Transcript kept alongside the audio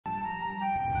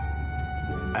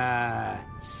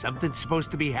Something's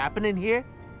supposed to be happening here?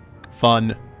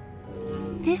 Fun.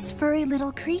 This furry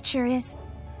little creature is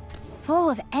full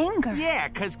of anger. Yeah,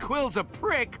 'cause Quill's a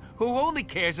prick who only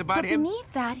cares about But him.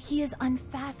 beneath that, he is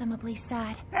unfathomably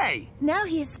sad. Hey! Now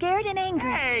he is scared and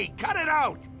angry. Hey, cut it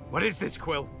out! What is this,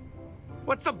 Quill?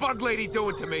 What's the bug lady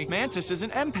doing to me? Mantis is an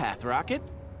empath, Rocket.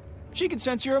 She can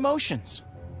sense your emotions.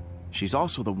 She's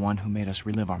also the one who made us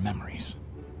relive our memories.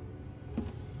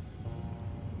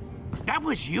 That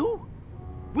was you?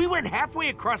 We went halfway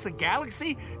across the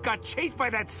galaxy, got chased by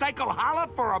that psycho holla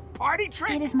for a party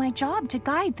trick? It is my job to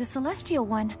guide the Celestial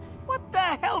One. What the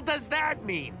hell does that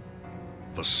mean?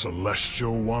 The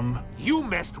Celestial One? You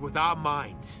messed with our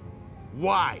minds.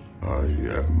 Why? I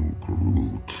am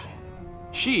Groot.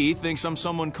 She thinks I'm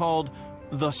someone called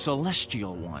the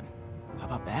Celestial One. How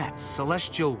about that?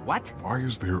 Celestial what? Why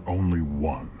is there only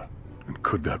one? And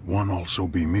could that one also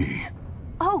be me?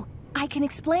 Oh, I can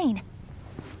explain.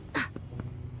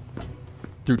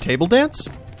 Through table dance?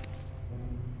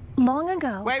 Long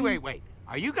ago... Wait.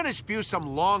 Are you gonna spew some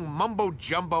long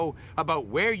mumbo-jumbo about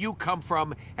where you come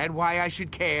from and why I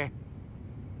should care?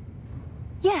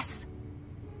 Yes.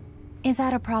 Is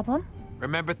that a problem?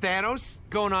 Remember Thanos?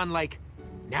 Going on like,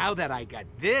 now that I got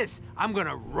this, I'm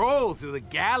gonna roll through the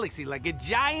galaxy like a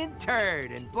giant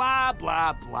turd and blah,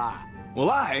 blah, blah. Well,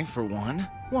 I, for one,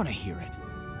 want to hear it.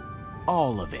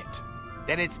 All of it.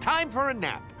 Then it's time for a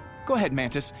nap. Go ahead,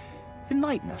 Mantis.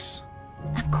 Enlighten us.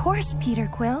 Of course, Peter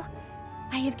Quill.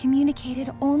 I have communicated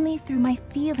only through my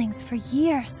feelings for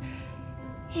years.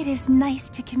 It is nice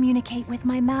to communicate with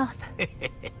my mouth.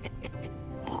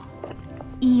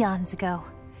 Eons ago,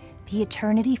 the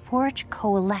Eternity Forge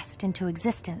coalesced into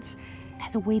existence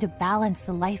as a way to balance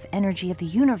the life energy of the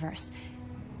universe.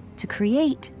 To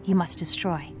create, you must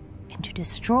destroy. And to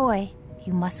destroy,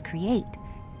 you must create.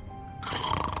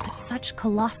 But such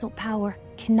colossal power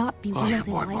cannot be wielded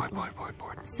lightly.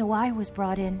 So I was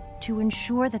brought in to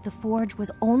ensure that the Forge was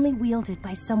only wielded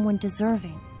by someone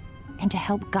deserving, and to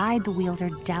help guide the wielder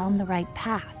down the right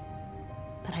path.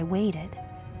 But I waited,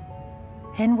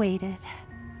 and waited.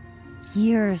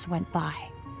 Years went by.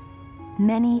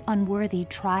 Many unworthy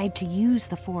tried to use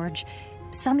the Forge.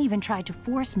 Some even tried to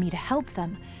force me to help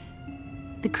them.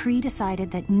 The Kree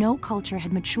decided that no culture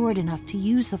had matured enough to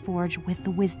use the Forge with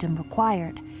the wisdom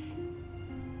required.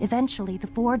 Eventually, the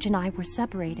Forge and I were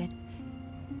separated,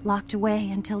 locked away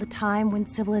until a time when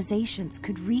civilizations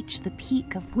could reach the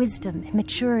peak of wisdom and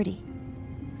maturity.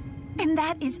 And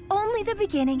that is only the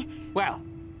beginning. Well,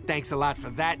 thanks a lot for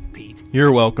that, Pete.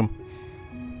 You're welcome.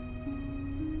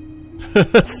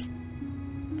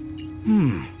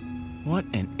 What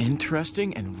an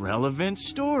interesting and relevant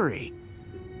story.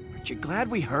 Aren't you glad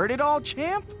we heard it all,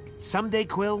 champ? Someday,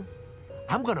 Quill,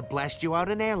 I'm gonna blast you out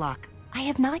an airlock. I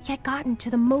have not yet gotten to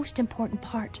the most important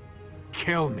part.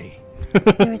 Kill me.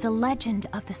 There is a legend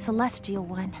of the Celestial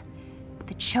One,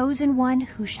 the chosen one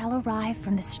who shall arrive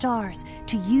from the stars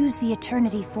to use the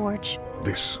Eternity Forge.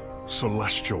 This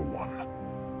Celestial One.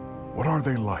 What are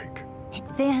they like?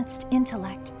 Advanced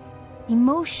intellect,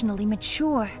 emotionally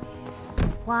mature,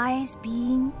 wise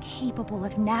being capable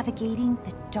of navigating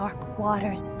the dark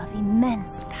waters of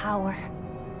immense power.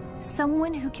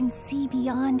 Someone who can see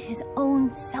beyond his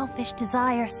own selfish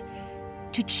desires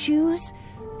to choose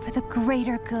for the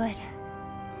greater good.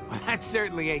 Well, that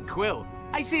certainly ain't Quill.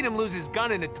 I seen him lose his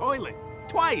gun in a toilet.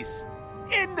 Twice.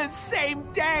 In the same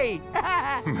day.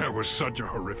 That was such a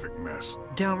horrific mess.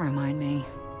 Don't remind me.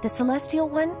 The Celestial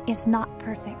One is not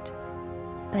perfect,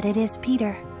 but it is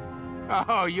Peter.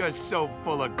 Oh, you're so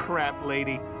full of crap,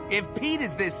 lady. If Pete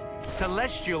is this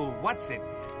celestial what's-it,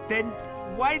 then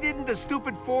why didn't the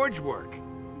stupid Forge work?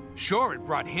 Sure, it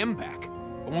brought him back,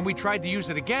 but when we tried to use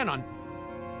it again on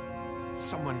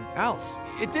someone else,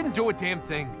 it didn't do a damn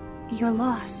thing. Your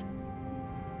loss.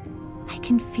 I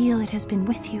can feel it has been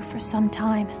with you for some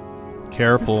time.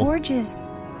 Careful. The Forge is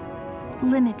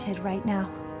limited right now.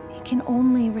 It can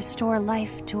only restore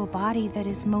life to a body that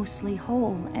is mostly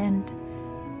whole and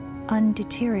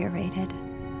undeteriorated.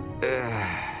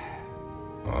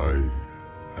 I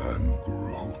am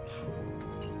Groot.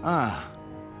 Ah.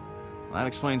 That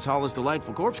explains Holla's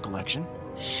delightful corpse collection.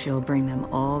 She'll bring them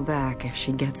all back if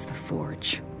she gets the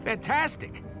Forge.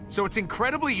 Fantastic. So it's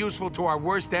incredibly useful to our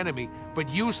worst enemy, but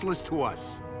useless to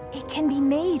us. It can be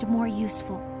made more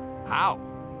useful. How?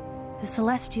 The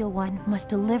Celestial One must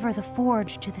deliver the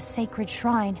Forge to the sacred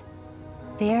shrine.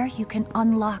 There you can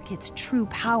unlock its true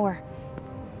power,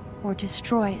 or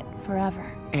destroy it forever.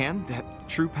 And that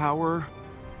true power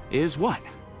is what?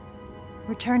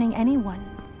 Returning anyone,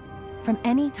 from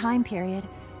any time period,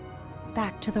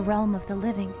 back to the realm of the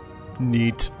living.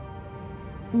 Neat.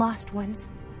 Lost ones,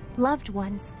 Loved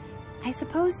ones. I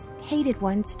suppose hated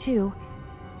ones, too.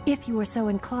 If you were so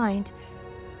inclined.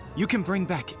 You can bring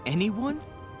back anyone?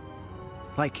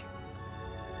 Like,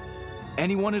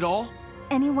 anyone at all?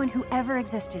 Anyone who ever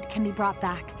existed can be brought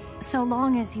back, so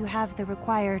long as you have the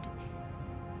required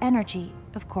energy,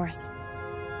 of course.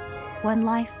 One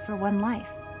life for one life.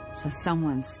 So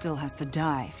someone still has to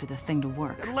die for the thing to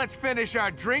work. Then let's finish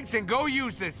our drinks and go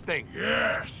use this thing.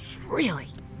 Yes! Really?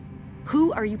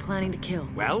 Who are you planning to kill?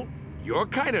 Well, you're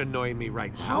kind of annoying me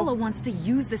right now. Paula wants to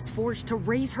use this forge to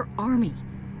raise her army.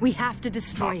 We have to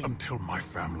destroy Not it. until my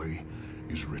family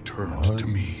is returned to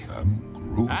me.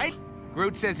 All right?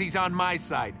 Groot says he's on my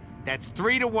side. That's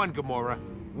 3-1, Gamora.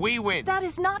 We win. That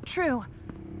is not true.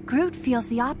 Groot feels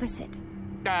the opposite.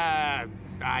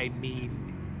 I mean...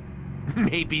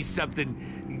 maybe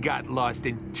something got lost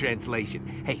in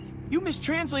translation. Hey, You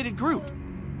mistranslated Groot.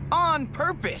 On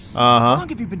purpose. Uh-huh. How long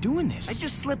have you been doing this? I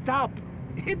just slipped up.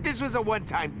 This was a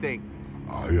one-time thing.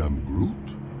 I am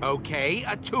Groot. Okay,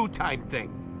 a two-time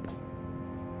thing.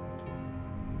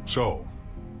 So,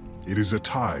 it is a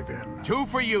tie then. 2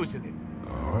 for using it.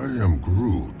 I am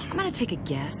Groot. I'm gonna take a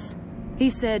guess. He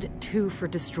said 2 for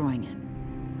destroying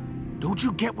it. Don't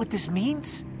you get what this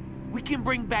means? We can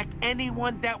bring back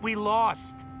anyone that we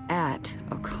lost. At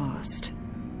a cost.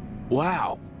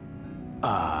 Wow.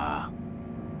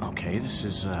 Okay, this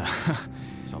is,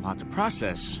 it's a lot to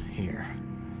process here.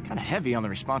 Kind of heavy on the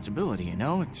responsibility, you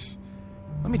know?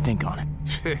 Let me think on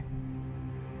it.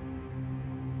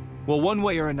 Well, one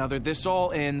way or another, this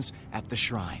all ends at the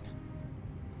shrine.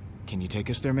 Can you take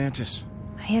us there, Mantis?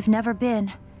 I have never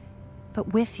been,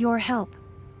 but with your help,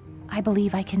 I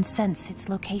believe I can sense its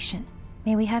location.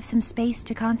 May we have some space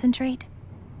to concentrate?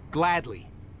 Gladly.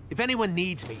 If anyone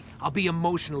needs me, I'll be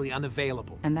emotionally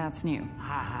unavailable. And that's new.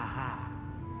 Ha ha ha.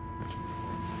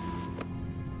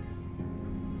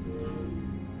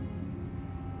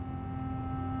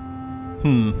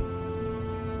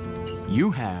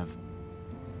 You have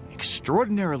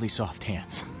extraordinarily soft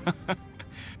hands.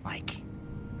 Like,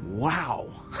 wow.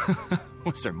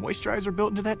 Was there moisturizer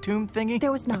built into that tomb thingy?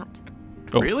 There was not.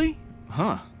 Oh. Really?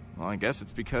 Huh. Well, I guess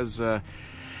it's because,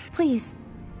 Please,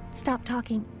 stop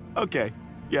talking. okay.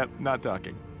 Yep, not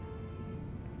talking.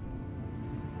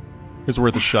 It's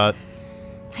worth a shot.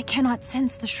 I cannot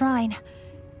sense the shrine.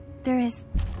 There is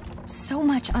so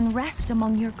much unrest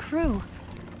among your crew.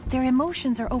 Their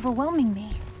emotions are overwhelming me.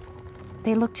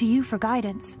 They look to you for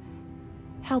guidance.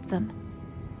 Help them.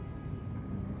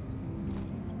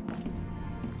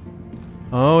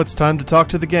 Oh, it's time to talk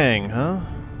to the gang, huh?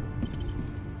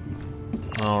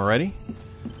 Alrighty.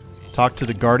 Talk to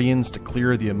the Guardians to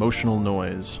clear the emotional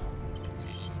noise.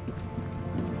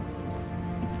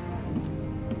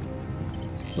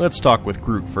 Let's talk with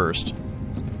Groot first.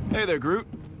 Hey there, Groot.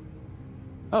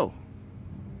 Oh.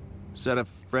 Is that a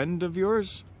friend of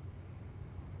yours?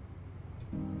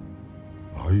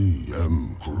 I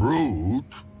am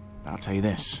Groot. I'll tell you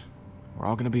this. We're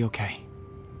all gonna be okay.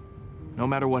 No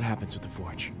matter what happens with the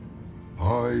Forge.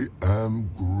 I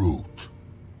am Groot.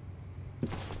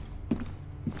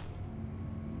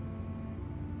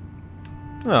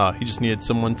 Oh, he just needed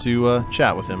someone to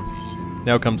chat with him.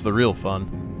 Now comes the real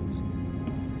fun.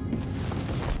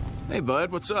 Hey,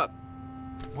 bud, what's up?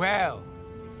 Well,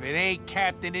 if it ain't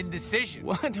Captain Indecision.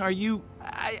 What are you...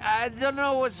 I don't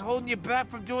know what's holding you back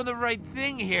from doing the right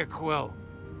thing here, Quill.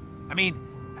 I mean,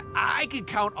 I can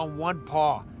count on one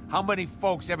paw how many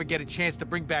folks ever get a chance to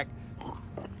bring back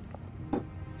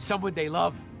someone they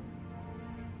love.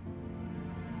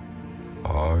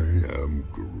 I am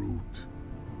Groot.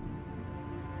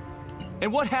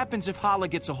 And what happens if Hala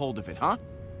gets a hold of it, huh?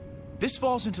 This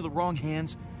falls into the wrong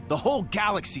hands, the whole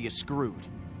galaxy is screwed.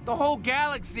 The whole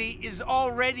galaxy is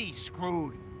already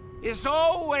screwed. It's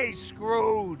always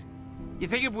screwed. You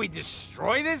think if we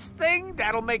destroy this thing,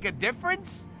 that'll make a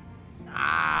difference?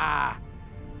 Ah,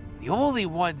 the only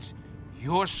ones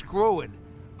you're screwing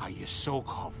are your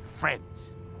so-called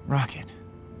friends. Rocket.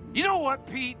 You know what,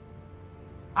 Pete?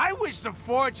 I wish the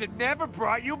Forge had never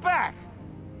brought you back.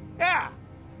 Yeah,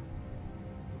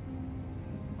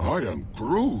 I am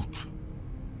Groot.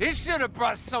 it should have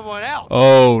brought someone else.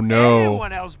 Oh no.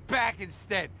 Anyone else back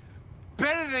instead.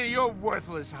 Better than your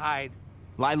worthless hide.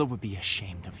 Lila would be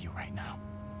ashamed of you right now.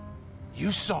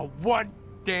 You saw one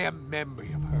damn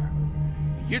memory of her.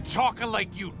 You're talking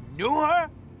like you knew her?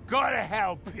 Go to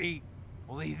hell, Pete.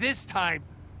 Only this time,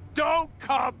 don't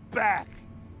come back.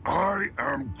 I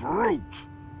am Groot.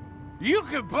 You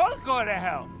can both go to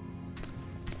hell.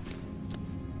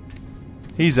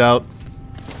 He's out.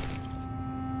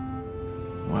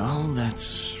 Well,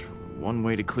 that's one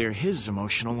way to clear his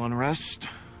emotional unrest.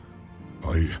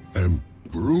 I am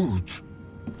Groot.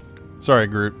 Sorry,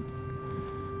 Groot.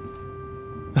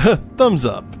 Thumbs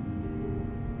up.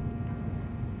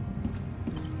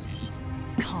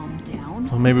 Calm down.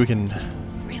 Well, maybe we can...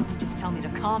 Really, just tell me to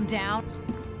calm down?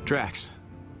 Drax,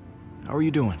 how are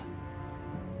you doing?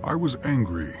 I was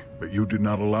angry that you did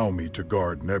not allow me to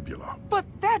guard Nebula. But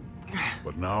that...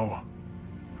 But now,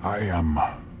 I am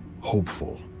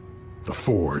hopeful. The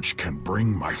Forge can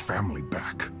bring my family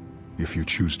back, if you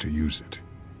choose to use it.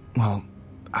 Well,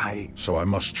 So I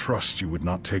must trust you would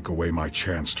not take away my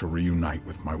chance to reunite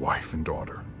with my wife and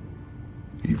daughter.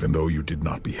 Even though you did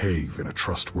not behave in a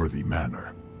trustworthy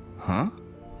manner. Huh?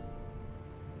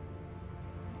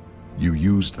 You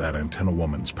used that antenna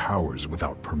woman's powers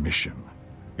without permission.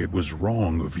 It was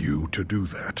wrong of you to do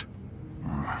that.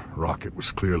 Rocket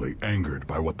was clearly angered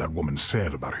by what that woman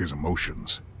said about his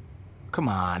emotions. Come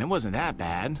on, it wasn't that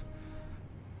bad.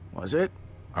 Was it?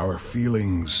 Our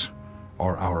feelings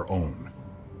are our own.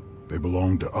 They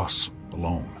belong to us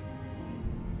alone.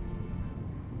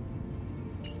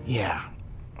 Yeah.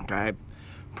 I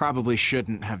probably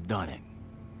shouldn't have done it.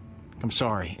 I'm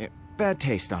sorry. Bad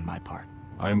taste on my part.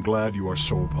 I am glad you are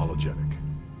so apologetic.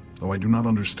 Though I do not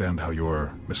understand how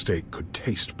your mistake could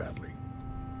taste badly.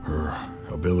 Her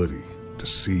ability to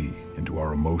see into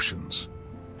our emotions.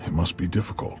 It must be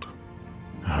difficult.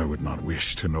 I would not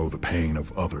wish to know the pain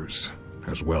of others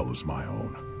as well as my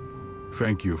own.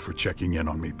 Thank you for checking in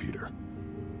on me, Peter.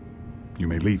 You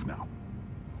may leave now.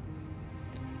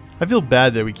 I feel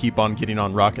bad that we keep on getting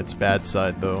on Rocket's bad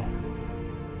side, though.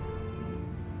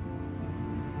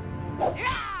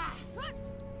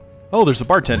 Oh, there's a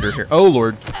bartender here. Oh,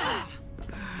 Lord.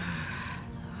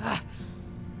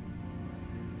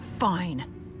 Fine.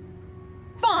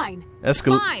 Fine.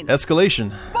 Fine.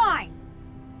 Escalation. Fine.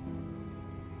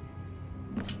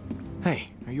 Hey,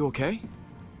 are you okay?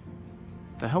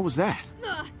 The hell was that?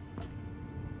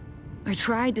 I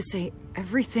tried to say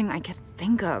everything I could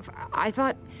think of. I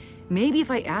thought maybe if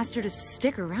I asked her to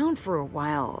stick around for a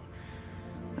while.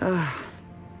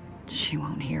 She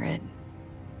won't hear it.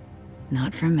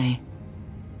 Not from me.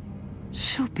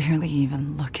 She'll barely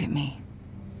even look at me.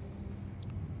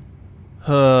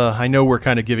 I know we're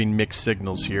kind of giving mixed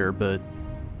signals here, but...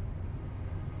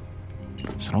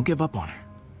 So don't give up on her.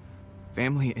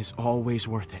 Family is always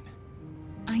worth it.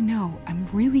 I know, I'm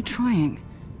really trying.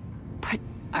 But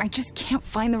I just can't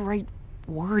find the right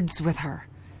words with her.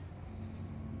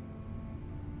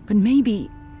 But maybe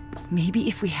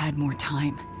if we had more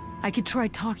time, I could try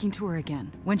talking to her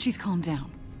again, when she's calmed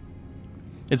down.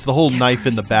 It's the whole Give knife her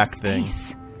in the some back thing.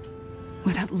 space,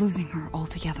 without losing her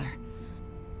altogether.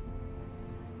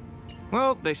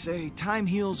 Well, they say time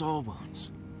heals all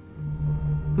wounds.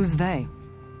 Who's they?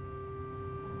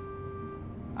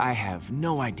 I have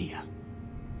no idea.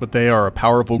 But they are a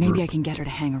powerful group. Maybe I can get her to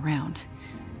hang around.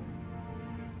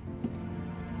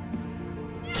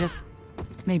 Just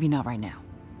maybe not right now.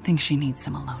 Think she needs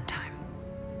some alone time.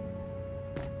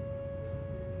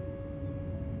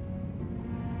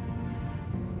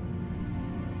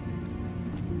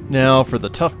 Now for the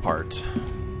tough part.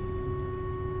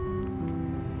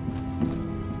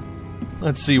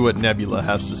 Let's see what Nebula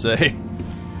has to say.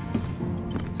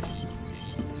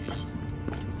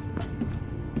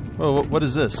 Oh, what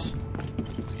is this?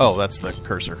 Oh, that's the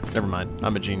cursor. Never mind.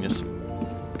 I'm a genius.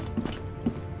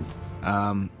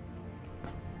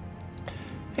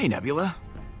 Hey, Nebula.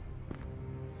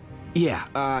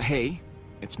 Yeah, hey.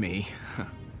 It's me.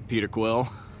 Peter Quill.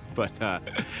 But, yeah,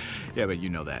 but you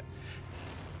know that.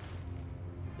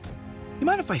 You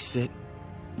mind if I sit?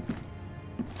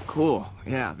 Cool.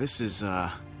 Yeah, this is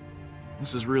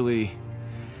really...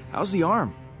 How's the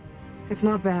arm? It's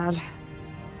not bad.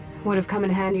 Would have come in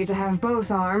handy to have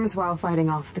both arms while fighting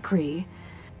off the Kree.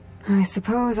 I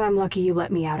suppose I'm lucky you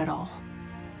let me out at all.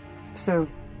 So,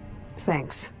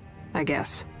 thanks, I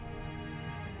guess.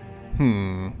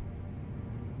 Oh,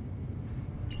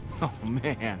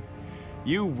 man.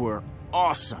 You were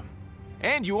awesome.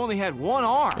 And you only had one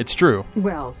arm. It's true.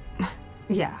 Well,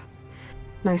 yeah.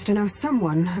 Nice to know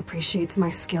someone appreciates my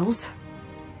skills.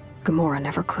 Gamora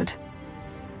never could.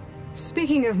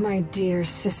 Speaking of my dear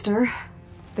sister,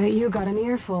 bet you got an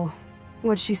earful.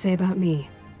 What'd she say about me?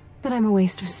 That I'm a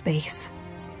waste of space.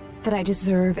 That I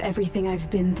deserve everything I've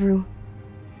been through.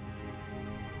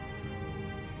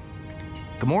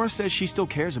 Gamora says she still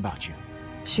cares about you.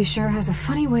 She sure has a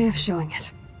funny way of showing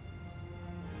it.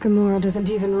 Gamora doesn't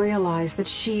even realize that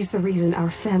she's the reason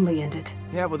our family ended.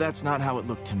 Yeah, well, that's not how it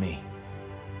looked to me.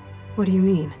 What do you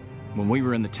mean? When we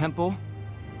were in the temple,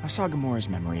 I saw Gamora's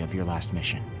memory of your last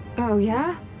mission. Oh,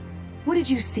 yeah? What did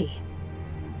you see?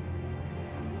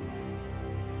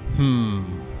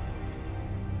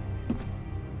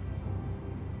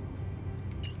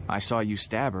 I saw you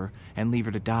stab her and leave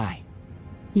her to die.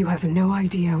 You have no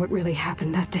idea what really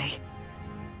happened that day.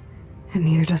 And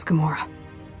neither does Gamora.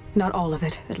 Not all of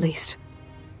it, at least.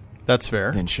 That's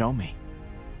fair. Then show me.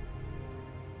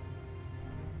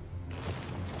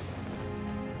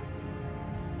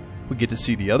 We get to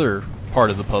see the other part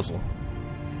of the puzzle.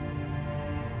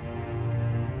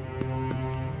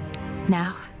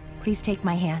 Now, please take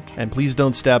my hand. And please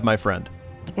don't stab my friend.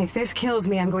 If this kills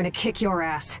me, I'm going to kick your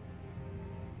ass.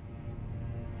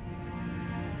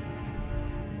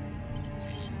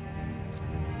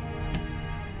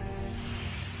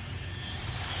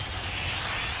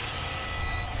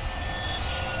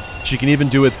 She can even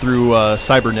do it through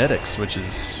cybernetics, which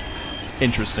is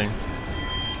interesting.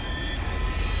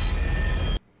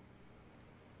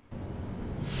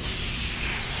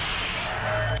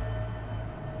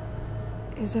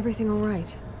 Is everything all right?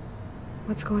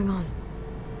 What's going on?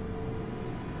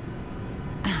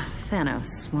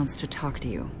 Thanos wants to talk to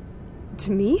you.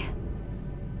 To me?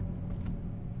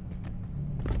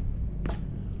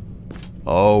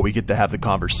 Oh, we get to have the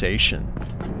conversation.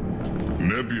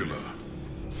 Nebula,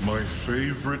 my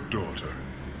favorite daughter.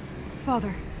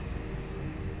 Father.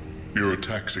 Your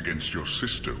attacks against your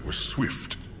sister were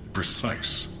swift,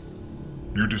 precise.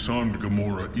 You disarmed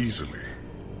Gamora easily.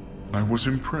 I was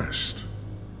impressed.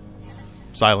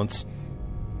 Silence.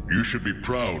 You should be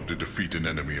proud to defeat an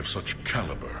enemy of such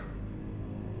caliber.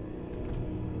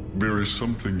 There is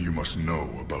something you must know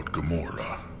about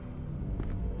Gamora.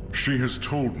 She has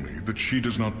told me that she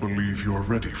does not believe you are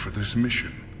ready for this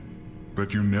mission.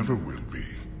 That you never will be.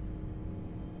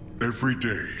 Every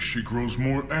day she grows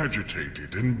more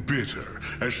agitated and bitter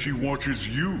as she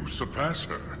watches you surpass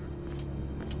her.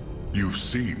 You've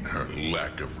seen her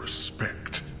lack of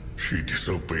respect. She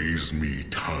disobeys me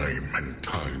time and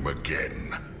time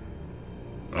again.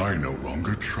 I no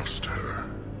longer trust her.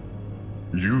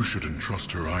 You shouldn't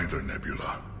trust her either,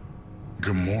 Nebula.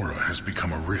 Gamora has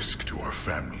become a risk to our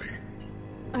family.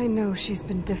 I know she's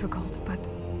been difficult, but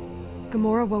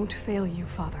Gamora won't fail you,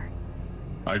 Father.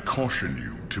 I caution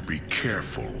you to be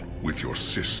careful with your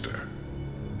sister.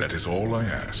 That is all I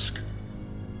ask.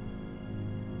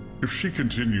 If she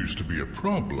continues to be a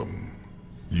problem,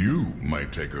 you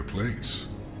might take her place.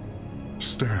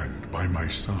 Stand by my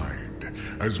side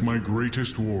as my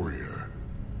greatest warrior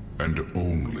and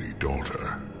only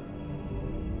daughter.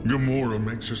 Gamora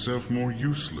makes herself more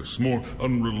useless, more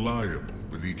unreliable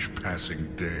with each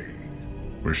passing day.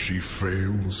 Where she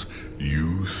fails,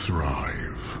 you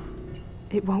thrive.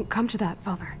 It won't come to that,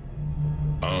 Father.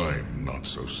 I'm not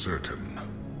so certain.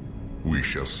 We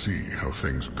shall see how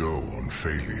things go on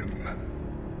Phalion.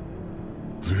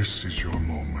 This is your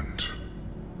moment.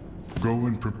 Go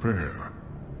and prepare.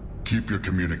 Keep your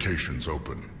communications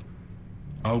open.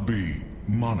 I'll be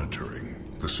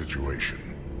monitoring the situation.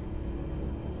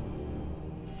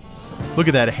 Look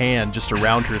at that hand just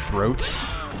around her throat.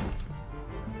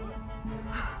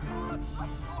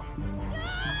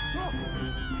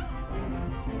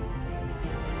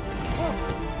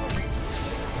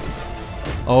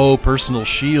 Oh, personal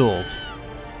shield.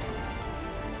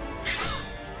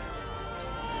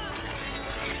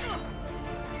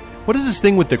 What is this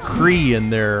thing with the Kree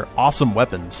and their awesome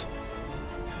weapons?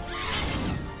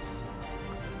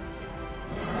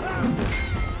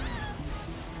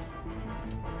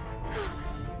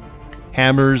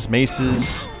 Hammers,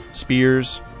 maces,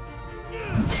 spears.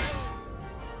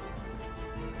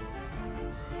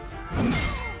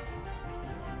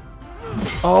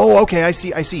 Oh, okay, I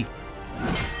see.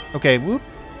 Okay, whoop.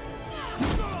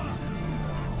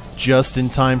 Just in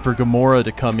time for Gamora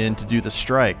to come in to do the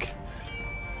strike.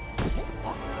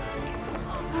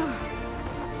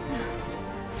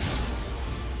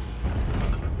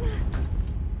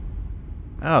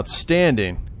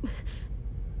 Outstanding.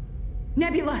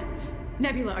 Nebula!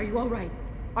 Nebula, are you all right?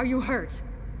 Are you hurt?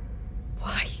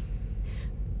 Why?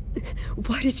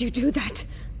 Why did you do that?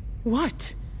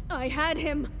 What? I had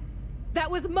him.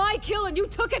 That was my kill and you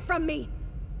took it from me.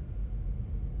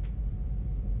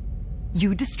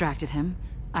 You distracted him.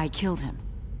 I killed him.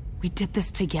 We did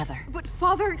this together. But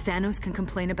Father... Thanos can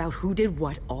complain about who did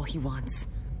what all he wants.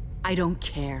 I don't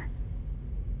care.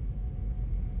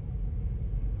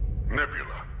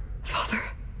 Nebula. Father...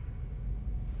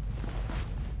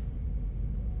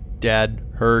 Dad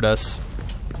heard us.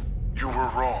 You were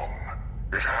wrong.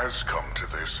 It has come to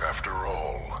this after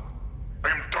all. I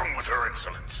am done with her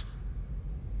insolence.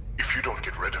 If you don't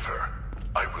get rid of her,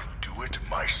 I will do it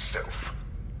myself.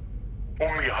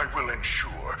 Only I will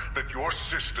ensure that your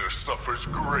sister suffers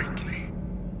greatly.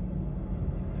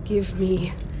 Give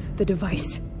me the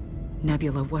device.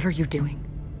 Nebula, what are you doing?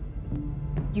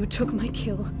 You took my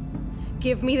kill.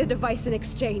 Give me the device in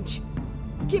exchange.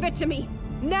 Give it to me,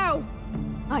 now!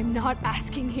 I'm not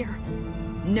asking here.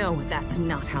 No, that's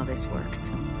not how this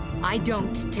works. I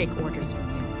don't take orders from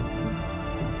you.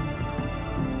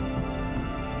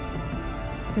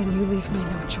 Then you leave me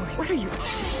no choice. What are you...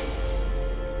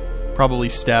 Probably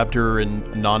stabbed her in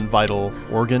a non-vital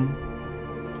organ.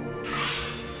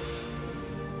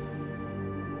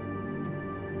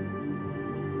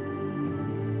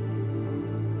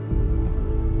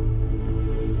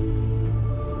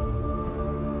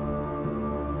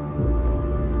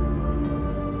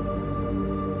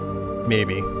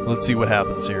 Maybe. Let's see what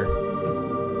happens here.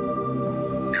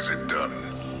 Is it done?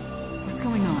 What's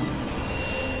going on?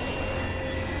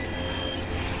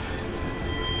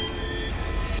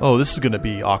 Oh, this is gonna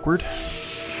be awkward.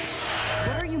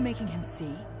 What are you making him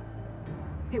see?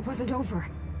 It wasn't over.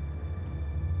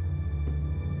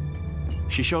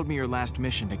 She showed me your last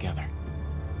mission together.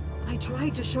 I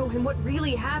tried to show him what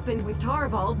really happened with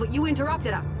Tarval, but you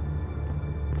interrupted us.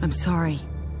 I'm sorry.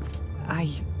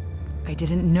 I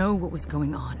didn't know what was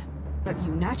going on. But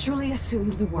you naturally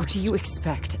assumed the worst. What do you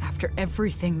expect after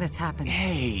everything that's happened?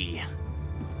 Hey!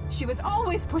 She was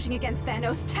always pushing against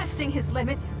Thanos, testing his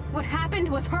limits. What happened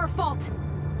was her fault.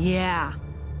 Yeah.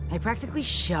 I practically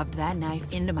shoved that knife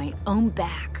into my own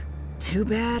back. Too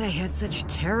bad I had such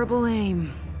terrible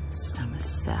aim. Some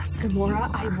assassin.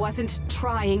 Gamora, I wasn't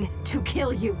trying to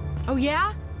kill you. Oh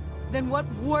yeah? Then what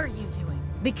were you doing?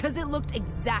 Because it looked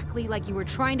exactly like you were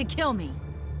trying to kill me.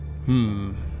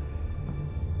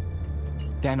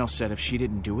 Thanos said if she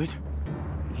didn't do it,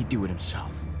 he'd do it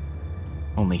himself.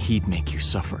 Only he'd make you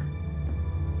suffer.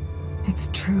 It's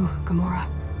true, Gamora.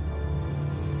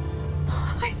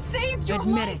 I saved your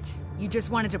Admit life! it. You just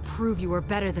wanted to prove you were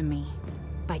better than me.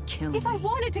 By killing If I me.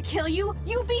 wanted to kill you,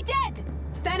 you'd be dead!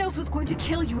 Thanos was going to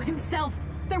kill you himself.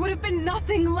 There would have been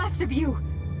nothing left of you.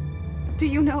 Do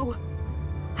you know,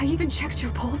 I even checked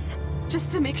your pulse,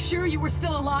 just to make sure you were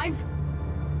still alive.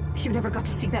 You never got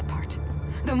to see that part.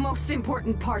 The most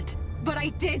important part. But I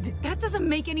did. That doesn't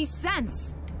make any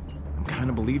sense. I'm kind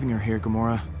of believing her here,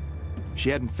 Gamora. If she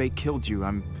hadn't fake killed you,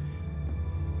 I'm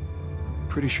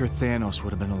pretty sure Thanos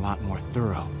would have been a lot more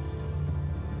thorough.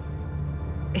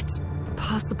 It's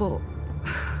possible.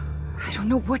 I don't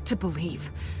know what to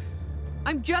believe.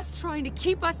 I'm just trying to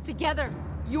keep us together.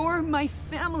 You're my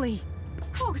family.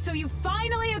 Oh, so you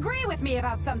finally agree with me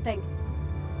about something.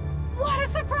 What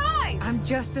a surprise! I'm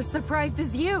just as surprised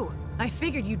as you. I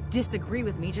figured you'd disagree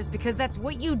with me just because that's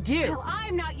what you do. Well,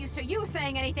 I'm not used to you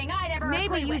saying anything I'd ever Maybe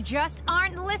agree you with. just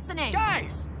aren't listening.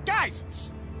 Guys!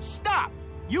 Stop!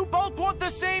 You both want the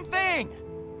same thing!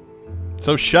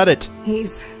 So shut it.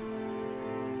 He's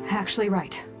actually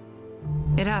right.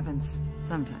 It happens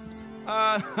sometimes.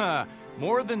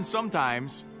 More than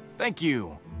sometimes. Thank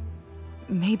you.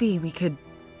 Maybe we could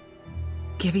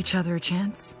give each other a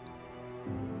chance.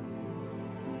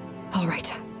 All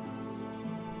right.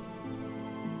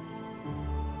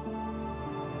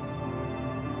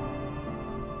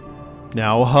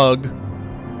 Now a hug.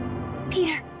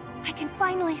 Peter, I can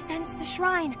finally sense the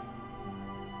shrine.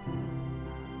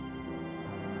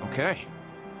 Okay.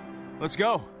 Let's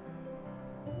go.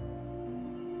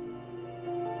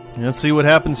 Let's see what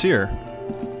happens here.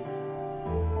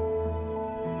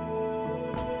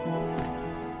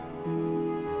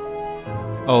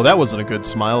 Oh, that wasn't a good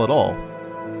smile at all.